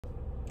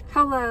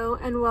Hello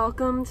and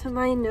welcome to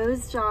my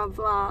nose job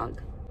vlog.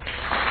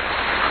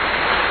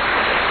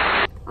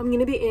 I'm going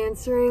to be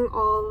answering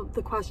all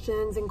the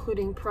questions,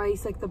 including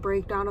price, like the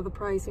breakdown of the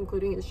price,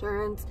 including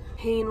insurance,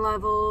 pain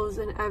levels,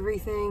 and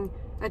everything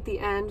at the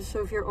end.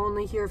 So if you're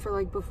only here for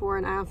like before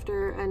and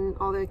after and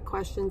all the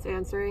questions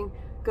answering,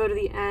 go to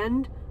the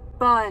end.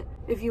 But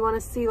if you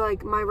want to see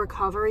like my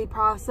recovery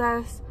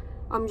process,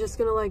 I'm just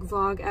going to like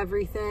vlog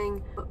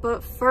everything.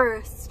 But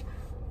first,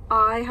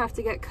 I have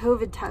to get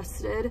COVID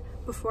tested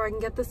before I can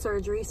get the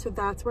surgery. So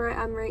that's where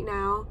I am right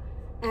now.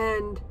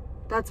 And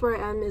that's where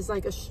I am is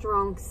like a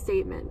strong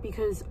statement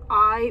because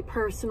I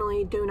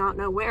personally do not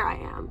know where I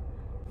am.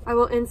 I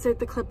will insert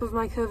the clip of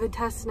my COVID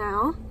test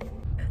now.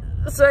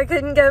 So I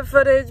couldn't get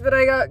footage, but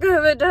I got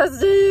COVID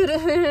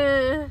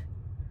tested.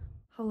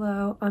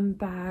 Hello, I'm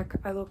back.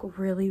 I look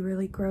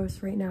really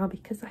gross right now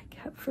because I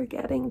kept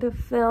forgetting to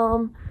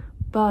film,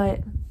 but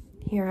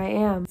here I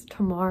am.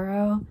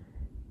 Tomorrow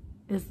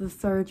is the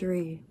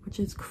surgery, which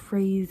is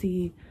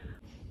crazy.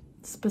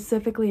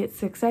 Specifically at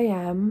 6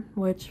 a.m.,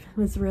 which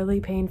was really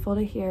painful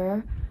to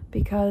hear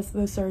because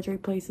the surgery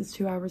place is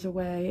 2 hours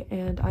away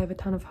and I have a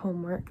ton of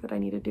homework that I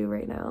need to do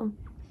right now.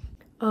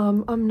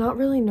 I'm not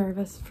really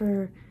nervous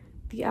for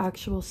the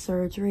actual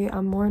surgery.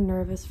 I'm more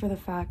nervous for the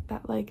fact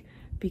that like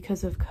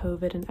because of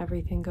COVID and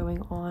everything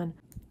going on,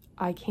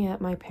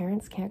 my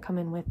parents can't come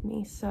in with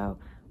me, so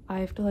I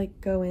have to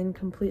like go in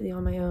completely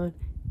on my own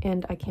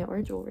and I can't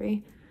wear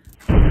jewelry.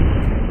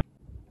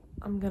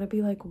 I'm gonna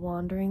be like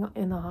wandering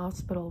in the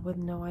hospital with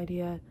no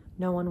idea,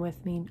 no one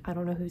with me. I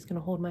don't know who's gonna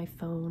hold my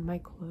phone, my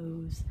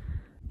clothes.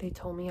 They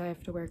told me I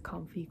have to wear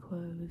comfy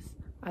clothes.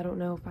 I don't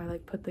know if I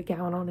like put the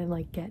gown on and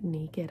like get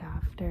naked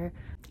after.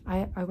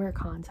 I wear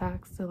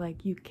contacts, so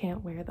like you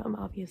can't wear them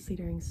obviously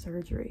during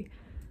surgery.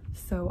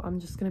 So I'm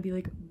just gonna be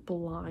like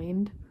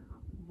blind,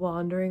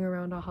 wandering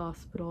around a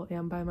hospital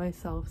and by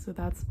myself. So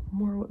that's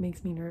more what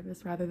makes me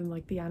nervous rather than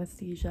like the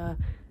anesthesia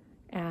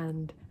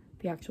and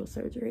the actual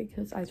surgery,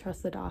 because I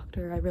trust the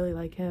doctor. I really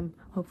like him.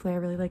 Hopefully I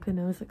really like the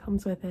nose that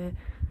comes with it.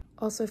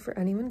 Also, for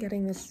anyone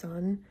getting this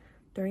done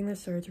during the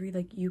surgery,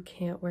 like you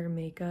can't wear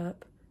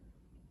makeup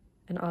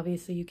and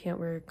obviously you can't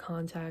wear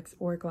contacts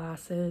or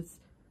glasses.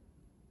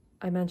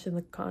 I mentioned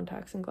the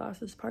contacts and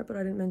glasses part, but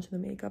I didn't mention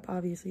the makeup.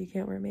 Obviously you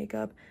can't wear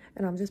makeup,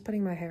 and I'm just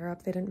putting my hair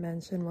up. They didn't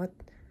mention what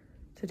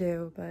to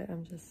do, but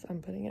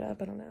I'm putting it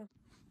up. I don't know.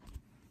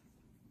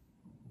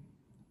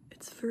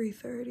 It's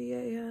 3:30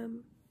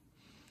 a.m.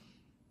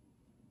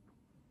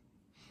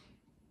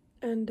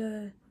 and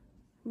a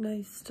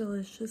nice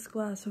delicious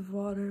glass of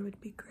water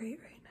would be great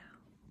right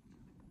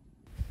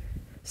now.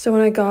 So when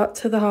I got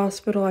to the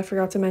hospital, I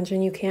forgot to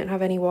mention you can't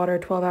have any water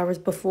 12 hours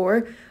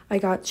before. I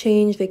got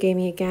changed. They gave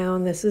me a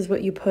gown. This is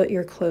what you put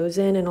your clothes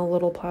in a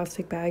little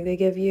plastic bag they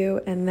give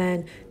you. And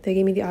then they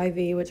gave me the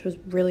IV, which was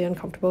really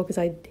uncomfortable because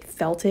I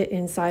felt it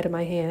inside of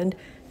my hand.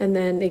 And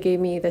then they gave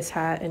me this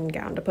hat and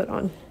gown to put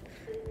on.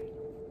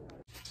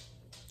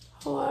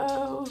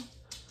 Hello.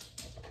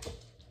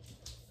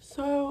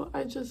 So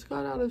I just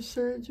got out of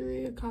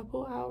surgery a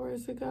couple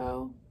hours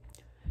ago.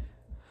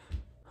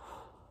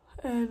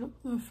 And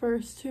the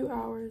first 2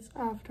 hours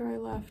after I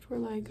left were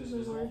like the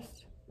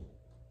worst.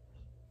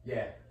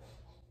 Yeah.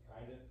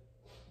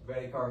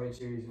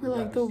 Were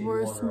like the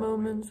worst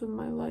moments of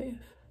my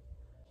life.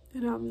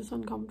 And I'm just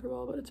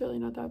uncomfortable, but it's really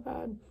not that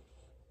bad.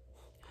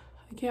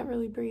 I can't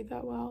really breathe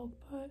that well,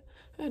 but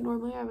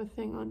normally I have a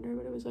thing under,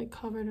 but it was like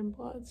covered in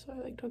blood, so I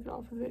like took it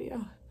off the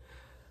video.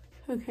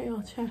 Okay,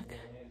 I'll check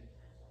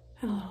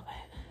in a little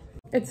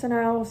bit. It's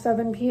now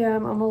 7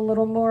 p.m. I'm a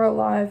little more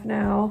alive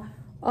now.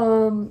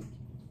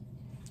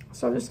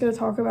 So I'm just going to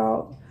talk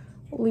about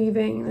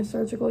leaving the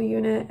surgical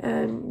unit,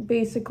 and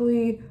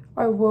basically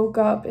I woke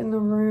up in the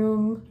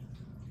room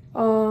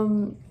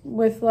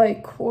with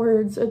like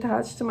cords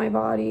attached to my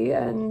body,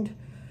 and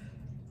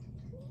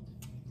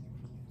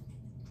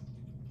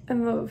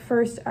the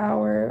first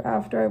hour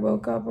after I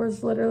woke up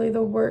was literally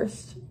the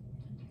worst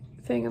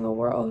thing in the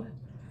world.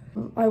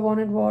 I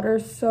wanted water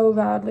so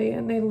badly,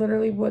 and they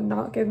literally would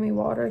not give me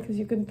water because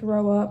you can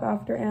throw up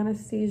after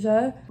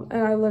anesthesia,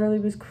 and I literally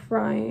was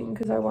crying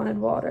because I wanted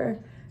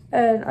water.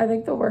 And I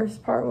think the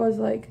worst part was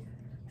like,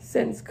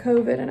 since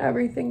COVID and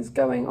everything's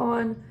going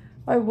on,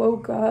 I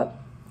woke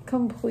up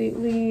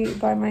completely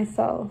by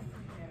myself.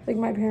 Like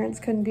my parents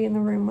couldn't be in the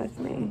room with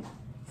me,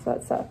 so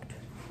that sucked.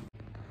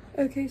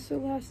 Okay, so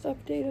last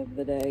update of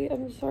the day.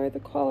 I'm sorry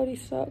the quality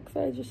sucks.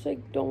 I just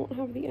like don't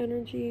have the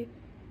energy.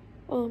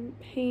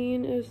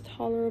 Pain is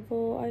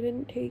tolerable. I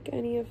didn't take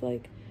any of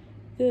like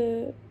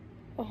the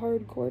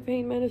hardcore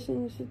pain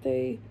medicines that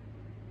they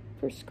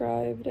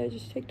prescribed. I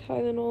just take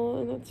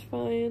Tylenol and that's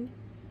fine.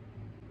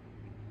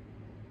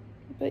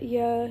 But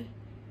yeah,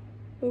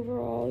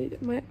 overall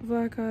my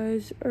black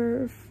eyes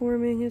are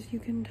forming, as you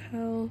can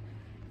tell.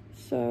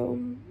 So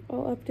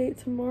I'll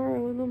update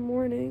tomorrow in the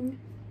morning.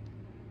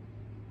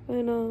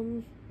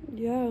 And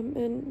yeah,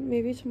 and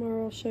maybe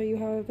tomorrow I'll show you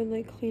how I've been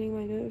like cleaning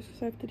my nose,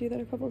 because I have to do that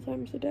a couple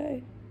times a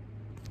day.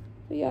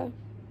 But yeah.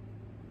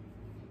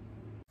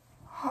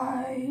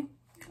 Hi,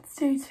 it's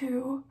day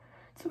 2.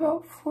 It's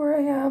about 4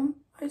 a.m.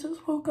 I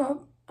just woke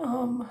up.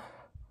 I'm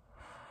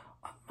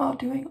not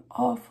doing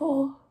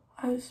awful.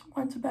 I just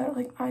went to bed at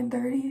like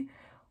 9:30.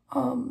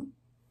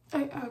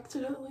 I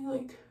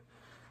accidentally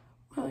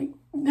my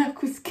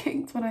neck was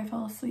kinked when I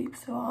fell asleep.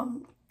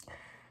 So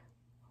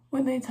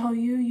when they tell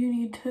you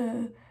need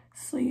to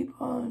sleep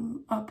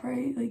on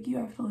upright, like you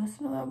have to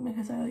listen to them,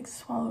 because I like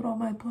swallowed all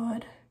my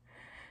blood,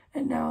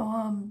 and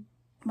now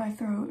my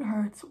throat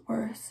hurts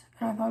worse,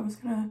 and I thought I was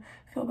gonna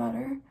feel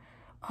better.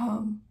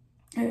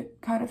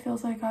 It kind of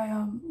feels like I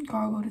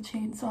gargled a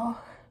chainsaw,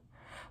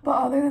 but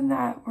other than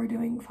that, we're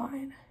doing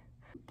fine.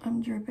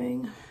 I'm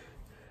dripping.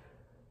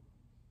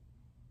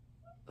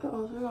 I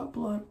also got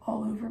blood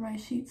all over my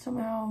sheet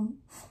somehow.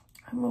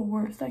 I'm the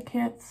worst. I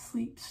can't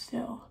sleep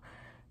still.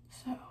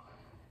 So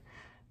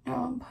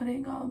now I'm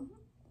putting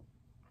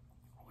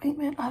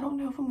ointment. I don't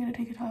know if I'm gonna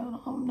take a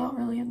Tylenol. I'm not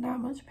really in that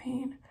much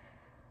pain,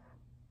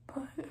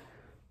 but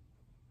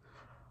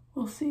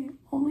we'll see.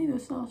 Only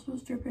this nostril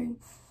is dripping.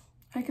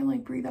 I can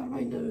like breathe out of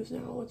my nose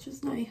now, which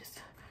is nice.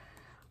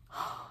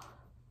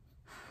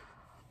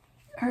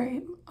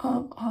 Alright,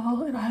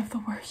 and I have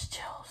the worst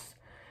chills.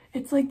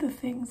 It's like the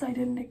things I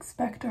didn't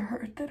expect to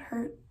hurt that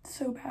hurt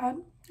so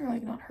bad. Or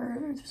like not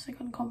hurt, or just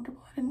like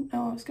uncomfortable. I didn't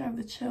know I was gonna have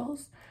the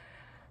chills.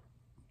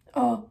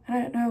 Oh, and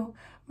I didn't know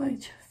my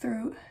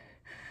throat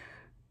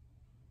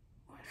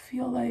would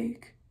feel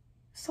like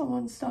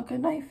someone stuck a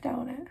knife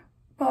down it.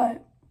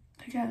 But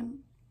again,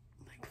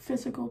 like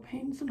physical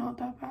pain's not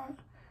that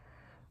bad.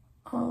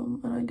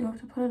 And I do have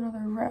to put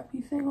another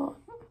wrappy thing on.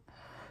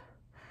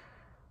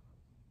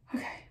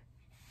 Okay.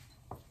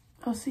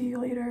 I'll see you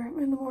later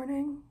in the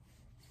morning.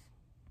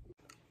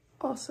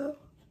 Also,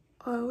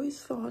 I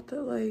always thought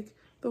that like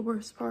the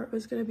worst part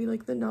was gonna be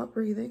like the not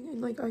breathing, and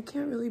like I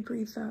can't really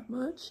breathe that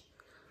much,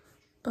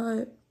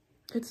 but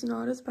it's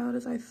not as bad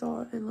as I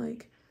thought. And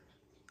like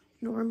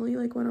normally,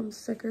 like when I'm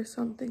sick or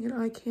something and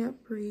I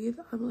can't breathe,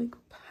 I'm like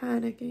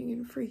panicking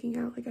and freaking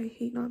out. Like I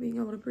hate not being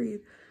able to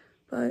breathe,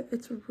 but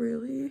it's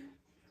really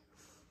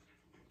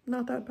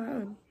not that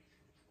bad,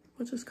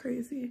 which is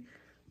crazy.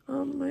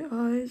 My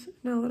eyes,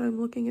 now that I'm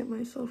looking at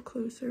myself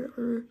closer,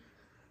 are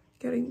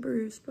getting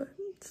bruised, but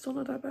it's still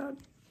not that bad.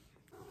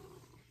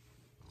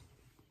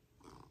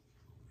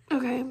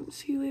 Okay,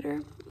 see you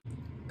later.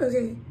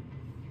 Okay,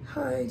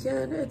 hi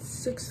again. It's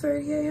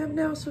 6:30 a.m.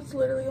 now, so it's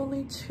literally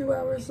only 2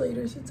 hours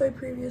later since I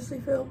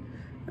previously filmed,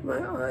 and my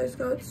eyes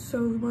got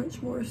so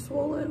much more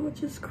swollen,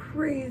 which is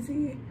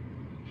crazy.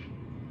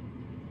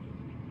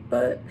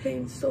 But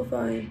pain's still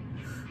fine.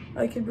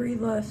 I can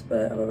breathe less,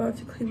 but I'm about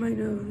to clean my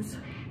nose.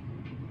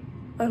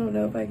 I don't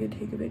know if I can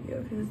take a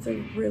video because it's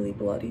like really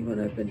bloody when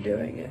I've been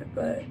doing it,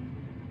 but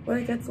when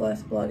it gets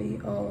less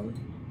bloody, I'll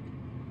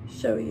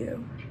show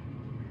you.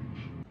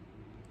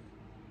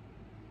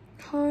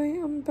 Hi,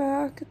 I'm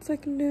back. It's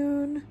like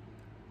noon.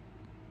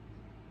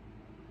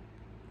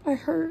 I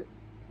hurt,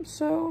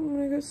 so I'm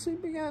gonna go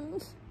sleep again.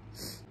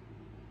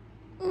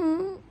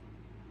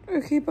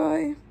 Okay,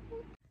 bye.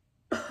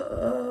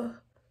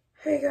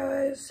 Hey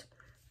guys,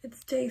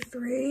 it's day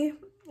 3.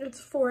 It's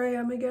 4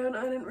 a.m. again.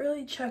 I didn't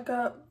really check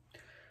up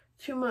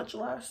too much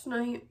last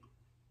night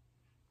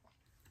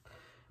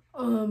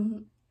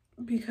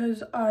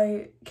because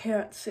I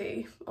can't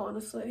see,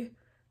 honestly,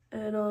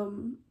 and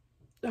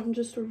I'm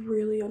just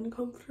really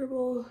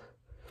uncomfortable,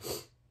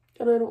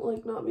 and I don't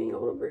like not being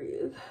able to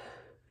breathe.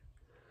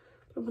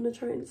 I'm gonna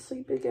try and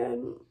sleep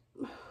again.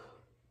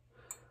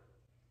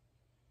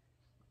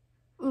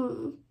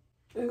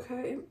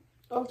 Okay,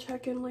 I'll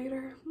check in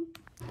later.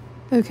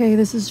 Okay,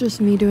 this is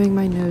just me doing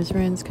my nose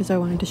rinse because I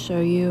wanted to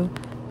show you.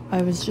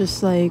 I was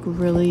just like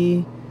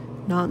really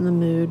not in the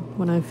mood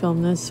when I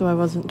filmed this, so I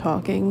wasn't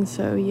talking.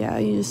 So yeah,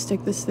 you just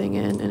stick this thing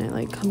in and it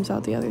like comes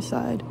out the other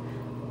side.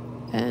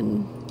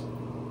 And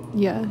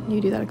yeah,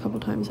 you do that a couple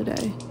times a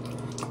day.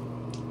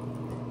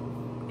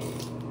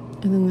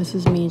 And then this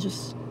is me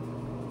just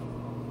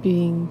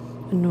being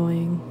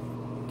annoying.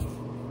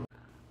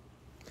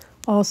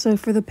 Also,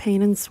 for the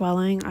pain and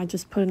swelling, I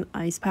just put an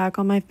ice pack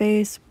on my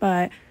face,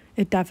 but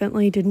it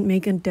definitely didn't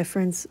make a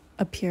difference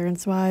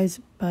appearance-wise,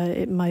 but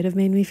it might have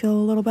made me feel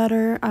a little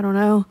better. I don't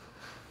know.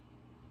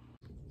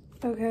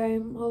 Okay,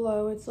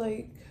 hello, it's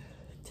like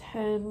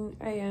 10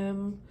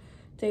 a.m.,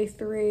 day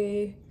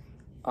 3.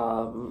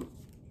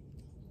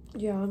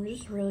 Yeah, I'm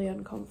just really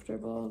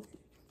uncomfortable.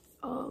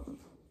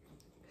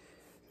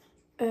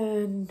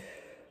 And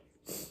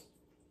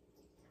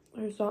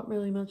there's not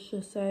really much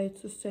to say.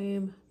 It's the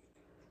same.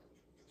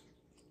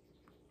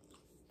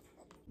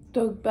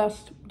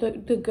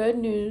 The good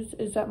news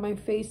is that my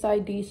Face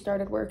ID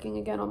started working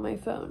again on my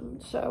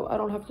phone, so I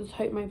don't have to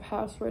type my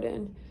password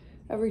in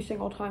every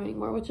single time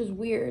anymore, which is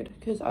weird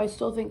because I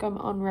still think I'm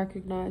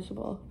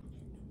unrecognizable.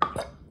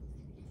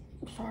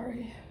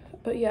 Sorry.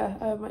 But yeah,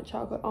 I have my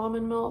chocolate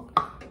almond milk.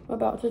 I'm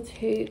about to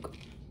take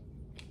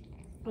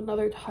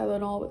another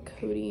Tylenol with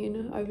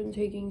codeine. I've been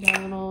taking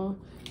Tylenol,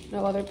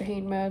 no other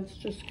pain meds,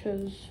 just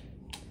because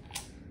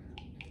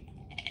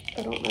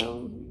I don't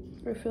know.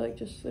 I feel like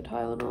just the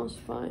Tylenol is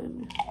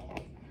fine.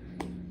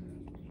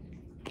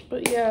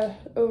 But yeah,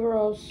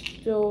 overall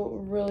still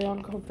really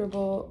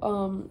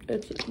uncomfortable.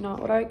 It's not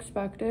what I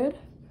expected.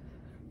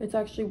 It's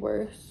actually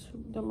worse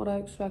than what I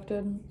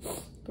expected,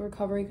 the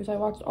recovery, because I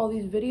watched all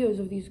these videos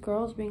of these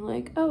girls being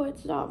like, oh,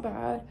 it's not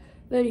bad.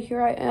 Then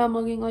here I am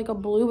looking like a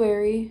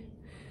blueberry.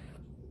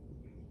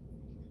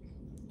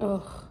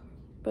 Ugh.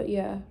 But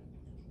yeah,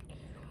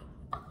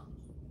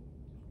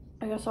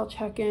 I guess I'll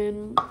check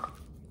in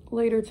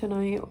later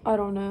tonight. I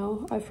don't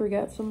know, I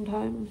forget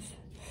sometimes.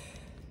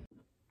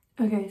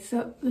 Okay,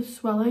 so the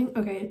swelling,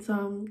 okay, it's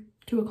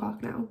 2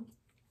 o'clock now,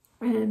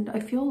 and I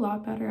feel a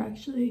lot better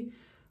actually.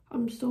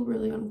 I'm still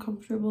really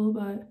uncomfortable,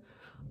 but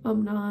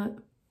I'm not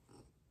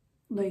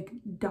like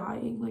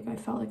dying like I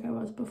felt like I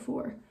was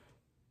before.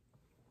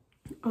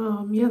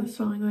 Yeah, the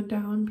swelling went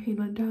down, pain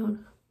went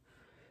down.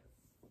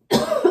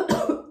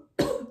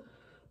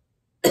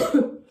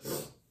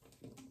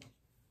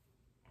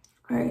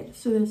 Alright,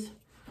 so this,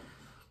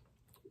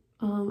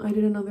 I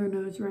did another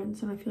nose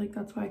rinse, and I feel like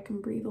that's why I can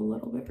breathe a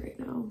little bit right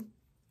now.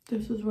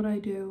 This is what I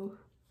do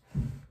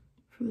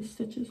for the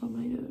stitches on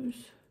my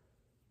nose.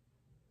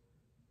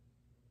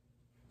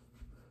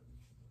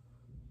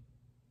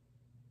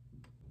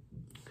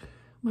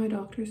 My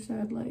doctor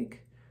said,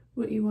 like,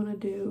 what you want to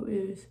do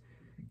is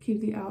keep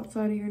the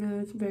outside of your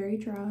nose very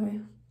dry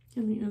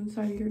and the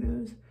inside of your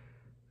nose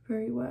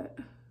very wet.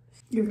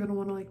 You're gonna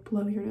want to like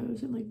blow your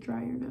nose and like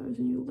dry your nose,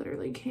 and you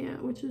literally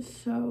can't, which is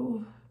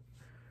so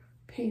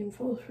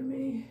painful for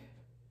me,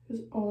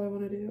 because all I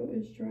want to do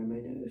is dry my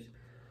nose.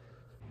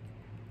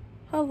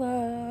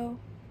 Hello.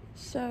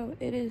 So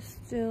it is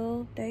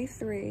still day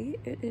 3.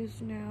 It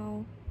is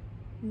now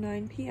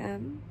 9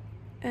 p.m.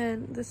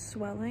 and the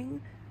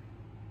swelling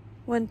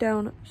went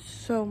down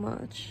so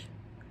much,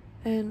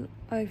 and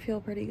I feel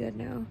pretty good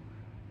now.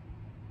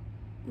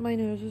 My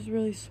nose is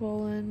really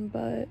swollen,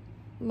 but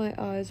my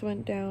eyes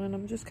went down and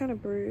I'm just kind of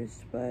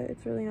bruised, but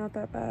it's really not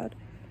that bad.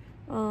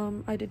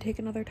 I did take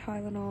another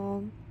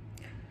Tylenol,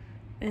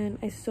 and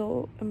I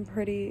still am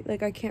pretty,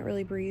 like, I can't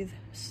really breathe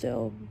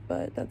still,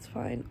 but that's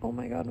fine. Oh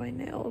my god, my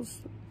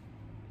nails.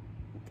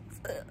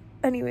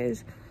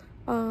 Anyways,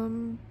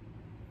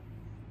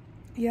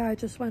 yeah, I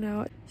just went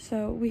out.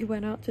 So we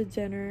went out to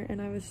dinner,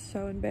 and I was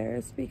so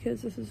embarrassed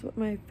because this is what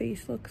my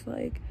face looks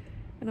like,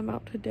 and I'm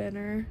out to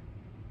dinner,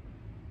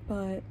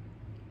 but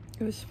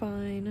it was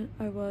fine.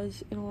 I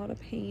was in a lot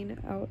of pain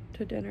out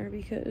to dinner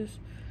because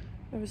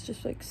I was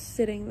just like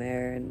sitting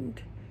there,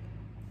 and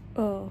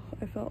oh,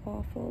 I felt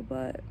awful,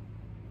 but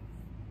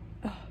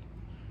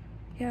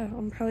yeah,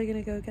 I'm probably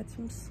gonna go get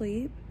some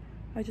sleep.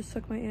 I just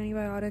took my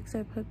antibiotics.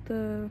 I put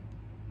the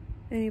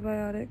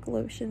antibiotic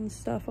lotion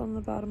stuff on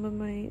the bottom of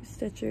my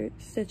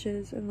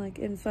stitches and like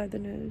inside the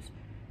nose.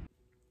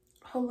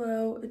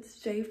 Hello, it's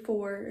day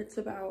 4. It's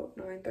about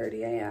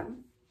 9:30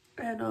 a.m.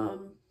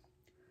 and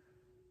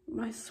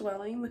my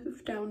swelling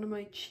moved down to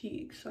my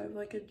cheeks. So I have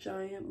like a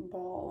giant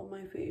ball on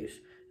my face,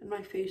 and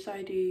my Face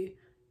ID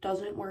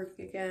doesn't work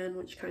again,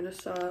 which kind of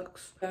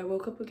sucks. I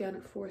woke up again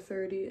at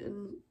 4:30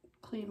 and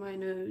cleaned my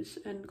nose,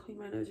 and cleaned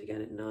my nose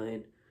again at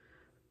 9.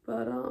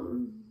 But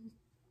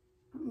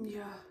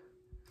yeah,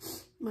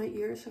 my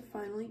ears have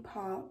finally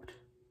popped,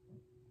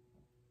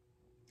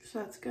 so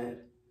that's good.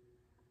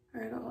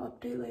 All right, I'll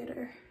update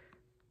later.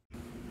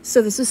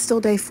 So this is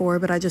still day 4,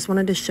 but I just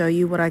wanted to show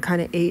you what I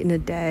kind of ate in a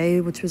day,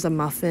 which was a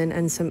muffin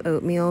and some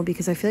oatmeal,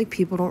 because I feel like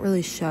people don't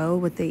really show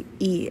what they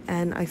eat,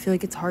 and I feel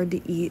like it's hard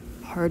to eat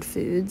hard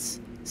foods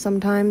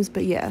sometimes,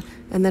 but yeah.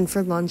 And then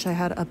for lunch I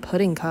had a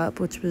pudding cup,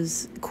 which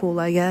was cool,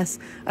 I guess.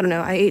 I don't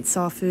know, I ate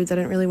soft foods. I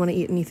didn't really want to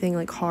eat anything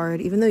like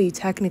hard, even though you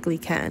technically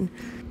can.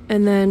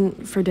 And then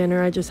for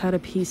dinner I just had a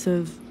piece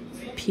of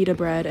pita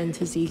bread and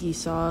tzatziki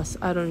sauce.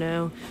 I don't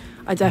know,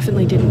 I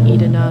definitely didn't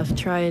eat enough.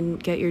 Try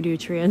and get your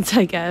nutrients,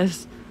 I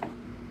guess.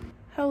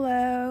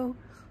 Hello,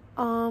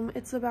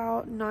 it's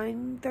about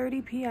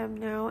 9:30 p.m.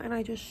 now, and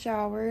I just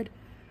showered.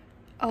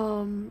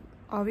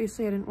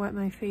 Obviously I didn't wet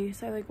my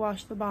face. I like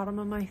washed the bottom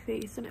of my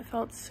face, and it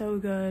felt so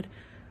good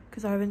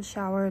because I haven't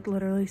showered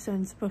literally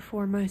since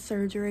before my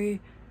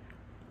surgery.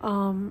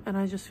 And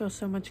I just feel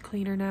so much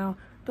cleaner now.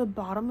 The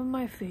bottom of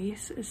my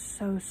face is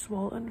so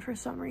swollen for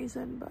some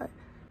reason, but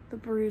the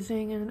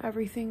bruising and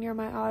everything near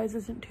my eyes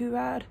isn't too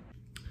bad.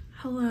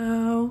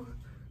 Hello.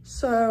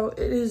 So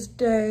it is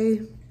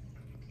day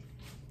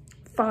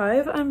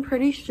 5, I'm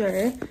pretty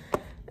sure,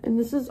 and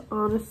this is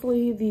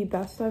honestly the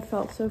best I've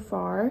felt so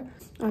far.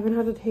 I haven't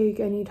had to take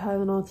any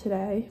Tylenol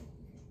today,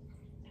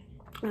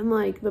 and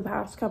like the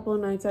past couple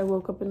of nights I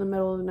woke up in the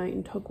middle of the night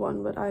and took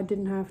one, but I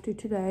didn't have to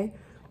today.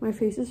 My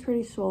face is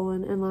pretty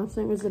swollen, and last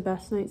night was the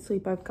best night's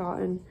sleep I've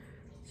gotten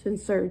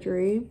since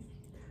surgery.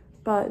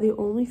 But the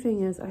only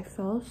thing is I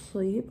fell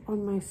asleep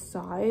on my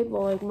side.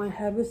 Well, like my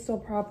head was still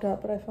propped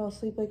up, but I fell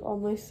asleep like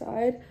on my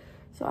side,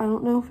 so I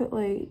don't know if it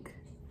like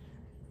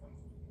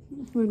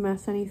would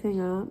mess anything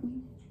up.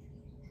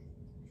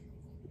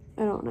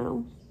 I don't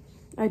know.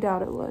 I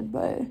doubt it would,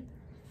 but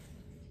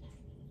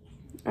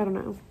I don't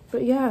know.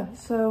 But yeah,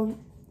 so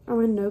I'm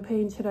in no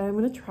pain today. I'm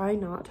gonna try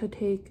not to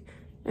take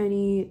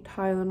any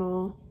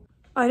Tylenol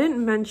I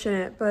didn't mention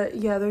it, but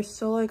yeah, there's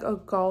still like a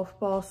golf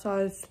ball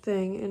sized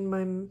thing in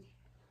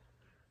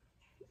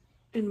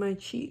my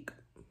cheek.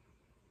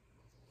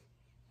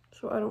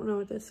 So I don't know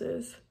what this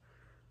is.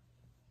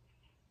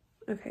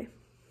 Okay.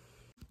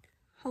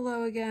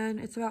 Hello again.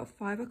 It's about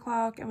 5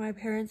 o'clock and my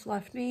parents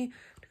left me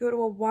to go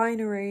to a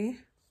winery.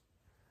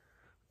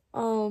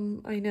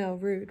 I know,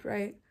 rude,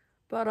 right?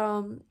 But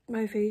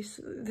my face,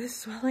 this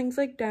swelling's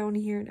like down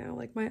here now.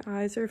 Like my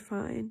eyes are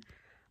fine.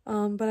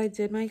 But I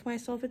did make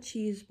myself a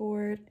cheese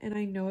board, and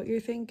I know what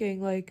you're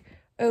thinking, like,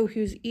 oh,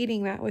 who's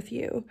eating that with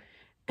you?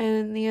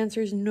 And the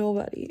answer is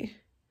nobody.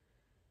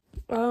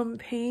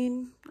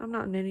 Pain, I'm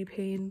not in any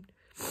pain.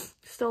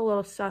 Still a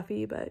little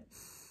stuffy, but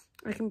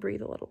I can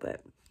breathe a little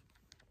bit.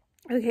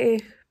 Okay,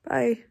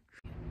 bye.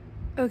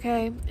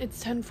 Okay,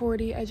 it's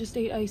 10:40. I just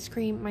ate ice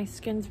cream. My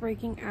skin's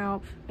breaking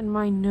out, and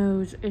my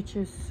nose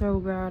itches so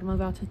bad. I'm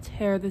about to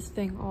tear this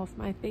thing off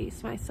my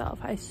face myself,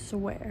 I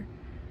swear.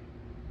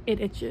 It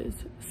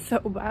itches so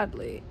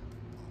badly.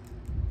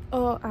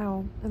 Oh,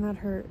 ow, and that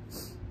hurt.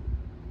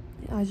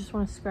 I just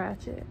want to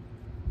scratch it.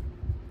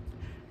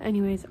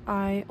 Anyways,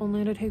 I only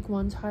had to take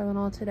 1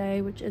 Tylenol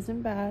today, which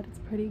isn't bad. It's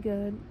pretty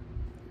good.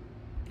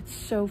 It's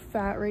so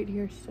fat right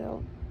here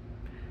still.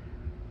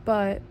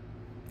 But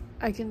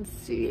I can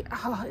see,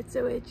 oh, it's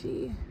so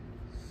itchy.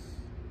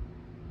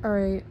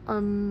 Alright,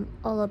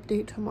 I'll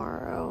update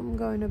tomorrow. I'm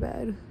going to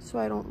bed so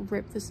I don't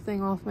rip this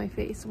thing off my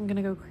face. I'm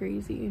gonna go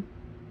crazy.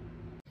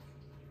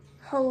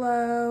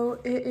 Hello,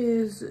 it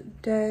is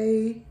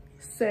day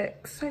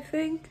 6, I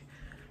think,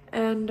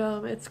 and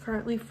it's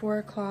currently 4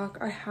 o'clock.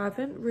 I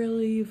haven't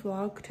really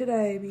vlogged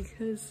today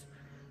because,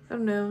 I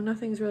don't know,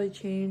 nothing's really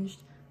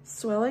changed.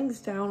 Swelling's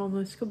down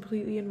almost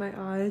completely in my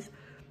eyes,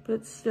 but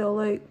it's still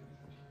like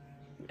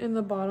in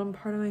the bottom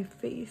part of my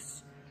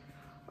face.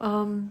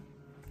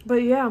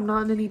 But yeah, I'm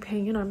not in any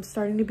pain. I'm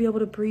starting to be able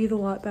to breathe a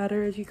lot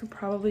better, as you can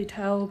probably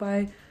tell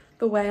by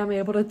the way I'm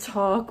able to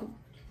talk.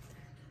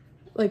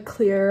 Like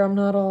clear, I'm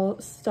not all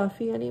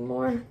stuffy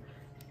anymore.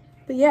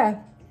 But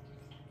yeah.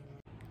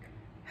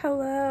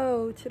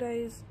 Hello,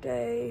 today's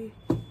day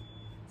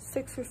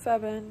 6 or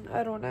 7,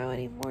 I don't know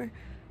anymore.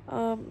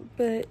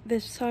 But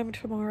this time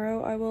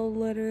tomorrow I will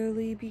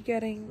literally be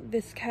getting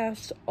this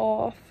cast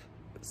off.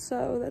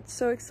 So that's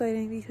so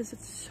exciting because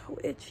it's so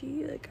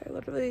itchy. Like I'm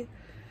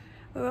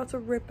about to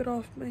rip it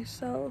off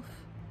myself.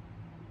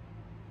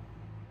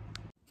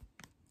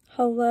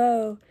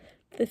 Hello.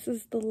 This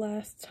is the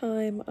last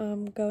time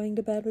I'm going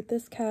to bed with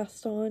this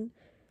cast on,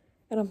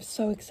 and I'm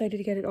so excited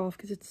to get it off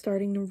because it's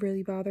starting to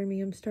really bother me.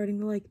 I'm starting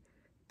to like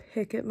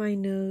pick at my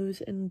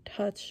nose and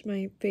touch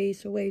my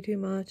face way too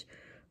much,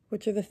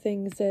 which are the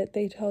things that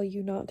they tell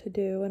you not to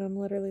do, and I'm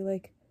literally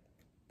like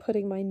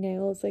putting my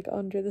nails like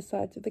under the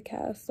sides of the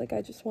cast. Like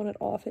I just want it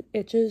off. It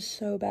itches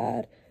so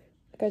bad.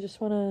 Like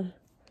I'm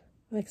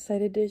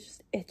excited to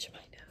just itch my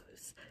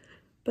nose.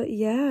 But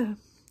yeah,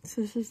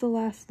 so this is the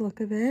last look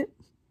of it.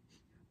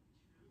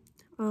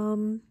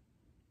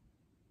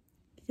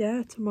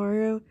 Yeah,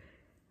 tomorrow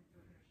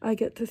I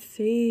get to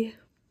see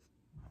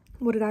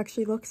what it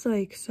actually looks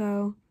like,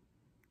 so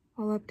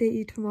I'll update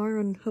you tomorrow,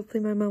 and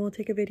hopefully my mom will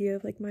take a video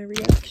of like my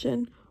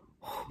reaction.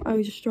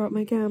 I just dropped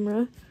my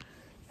camera.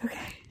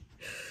 Okay.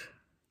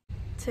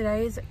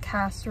 Today's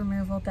cast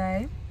removal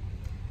day.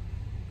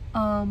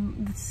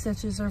 The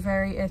stitches are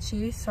very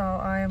itchy, so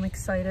I am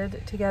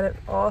excited to get it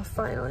off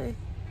finally.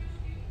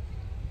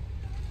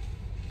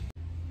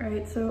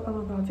 Alright, so I'm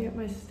about to get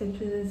my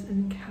stitches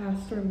and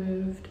cast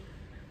removed.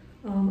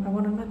 I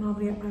wanted my mom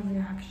to get my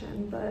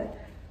reaction, but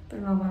they're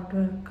not allowed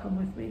to come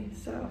with me,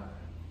 so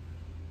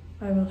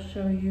I will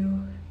show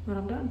you when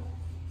I'm done.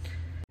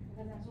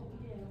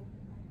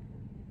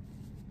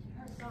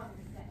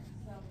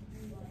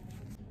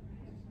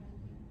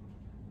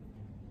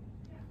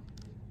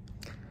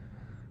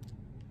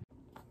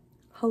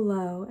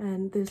 Hello,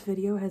 and this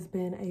video has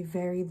been a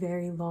very,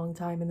 very long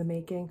time in the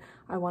making.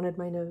 I wanted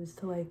my nose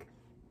to like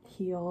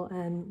heal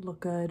and look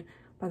good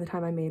by the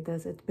time I made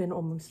this. It's been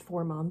almost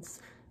 4 months,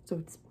 so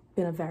it's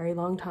been a very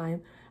long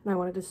time. And I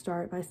wanted to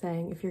start by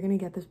saying, if you're gonna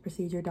get this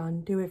procedure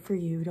done, do it for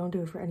you, don't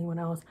do it for anyone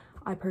else.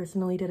 I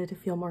personally did it to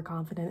feel more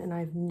confident, and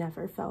I've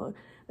never felt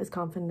as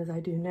confident as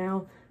I do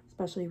now,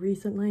 especially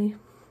recently.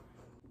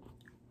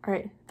 All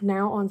right,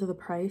 now onto the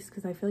price,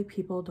 because I feel like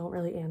people don't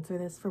really answer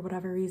this for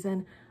whatever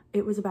reason.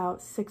 It was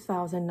about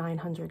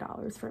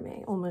 $6,900 for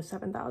me, almost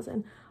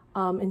 $7,000.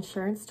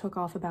 Insurance took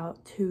off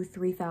about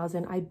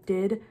 $2,000-3,000. I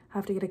did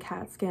have to get a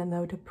CAT scan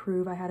though to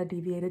prove I had a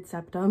deviated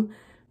septum.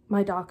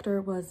 My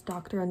doctor was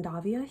Dr.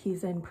 Andavia.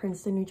 He's in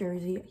Princeton, New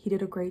Jersey. He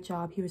did a great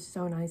job. He was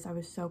so nice. I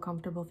was so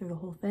comfortable through the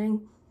whole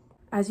thing.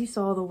 As you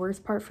saw, the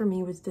worst part for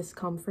me was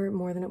discomfort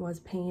more than it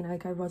was pain.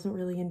 Like I wasn't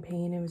really in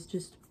pain. It was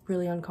just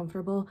really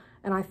uncomfortable.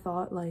 And I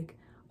thought like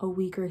a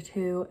week or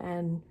 2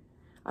 and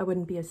I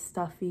wouldn't be as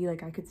stuffy.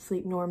 Like I could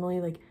sleep normally.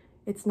 Like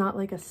it's not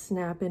like a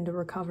snap into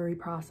recovery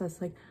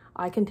process. Like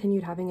I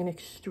continued having an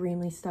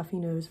extremely stuffy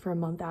nose for a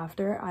month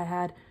after. I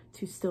had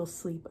to still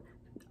sleep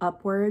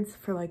upwards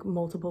for like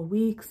multiple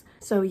weeks.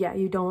 So yeah,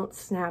 you don't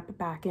snap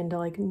back into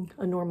like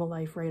a normal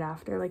life right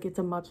after. Like it's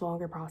a much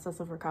longer process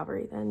of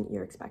recovery than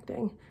you're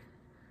expecting.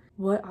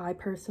 What I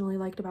personally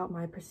liked about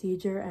my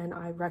procedure, and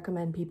I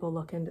recommend people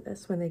look into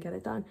this when they get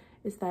it done,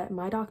 is that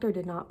my doctor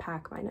did not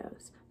pack my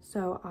nose.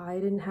 So I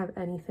didn't have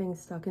anything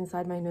stuck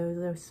inside my nose,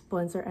 no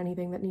splints or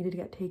anything that needed to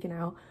get taken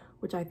out,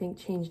 which I think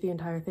changed the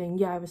entire thing.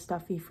 Yeah, I was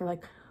stuffy for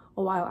like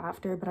a while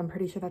after, but I'm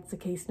pretty sure that's the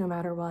case no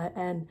matter what.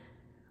 And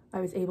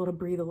I was able to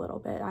breathe a little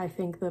bit. I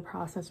think the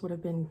process would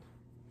have been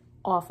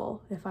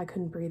awful if I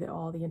couldn't breathe at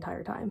all the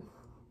entire time.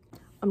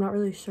 I'm not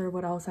really sure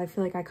what else. I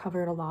feel like I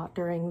covered a lot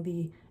during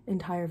the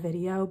entire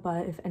video,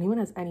 but if anyone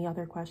has any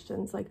other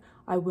questions, like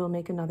I will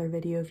make another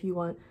video. If you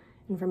want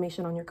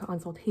information on your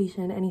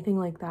consultation, anything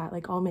like that,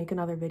 like I'll make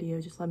another video.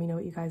 Just let me know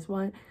what you guys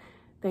want.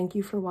 Thank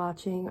you for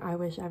watching. I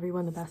wish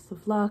everyone the best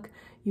of luck.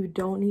 You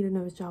don't need a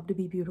nose job to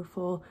be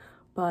beautiful,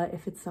 but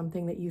if it's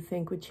something that you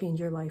think would change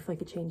your life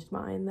like it changed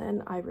mine,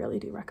 then I really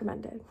do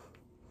recommend it.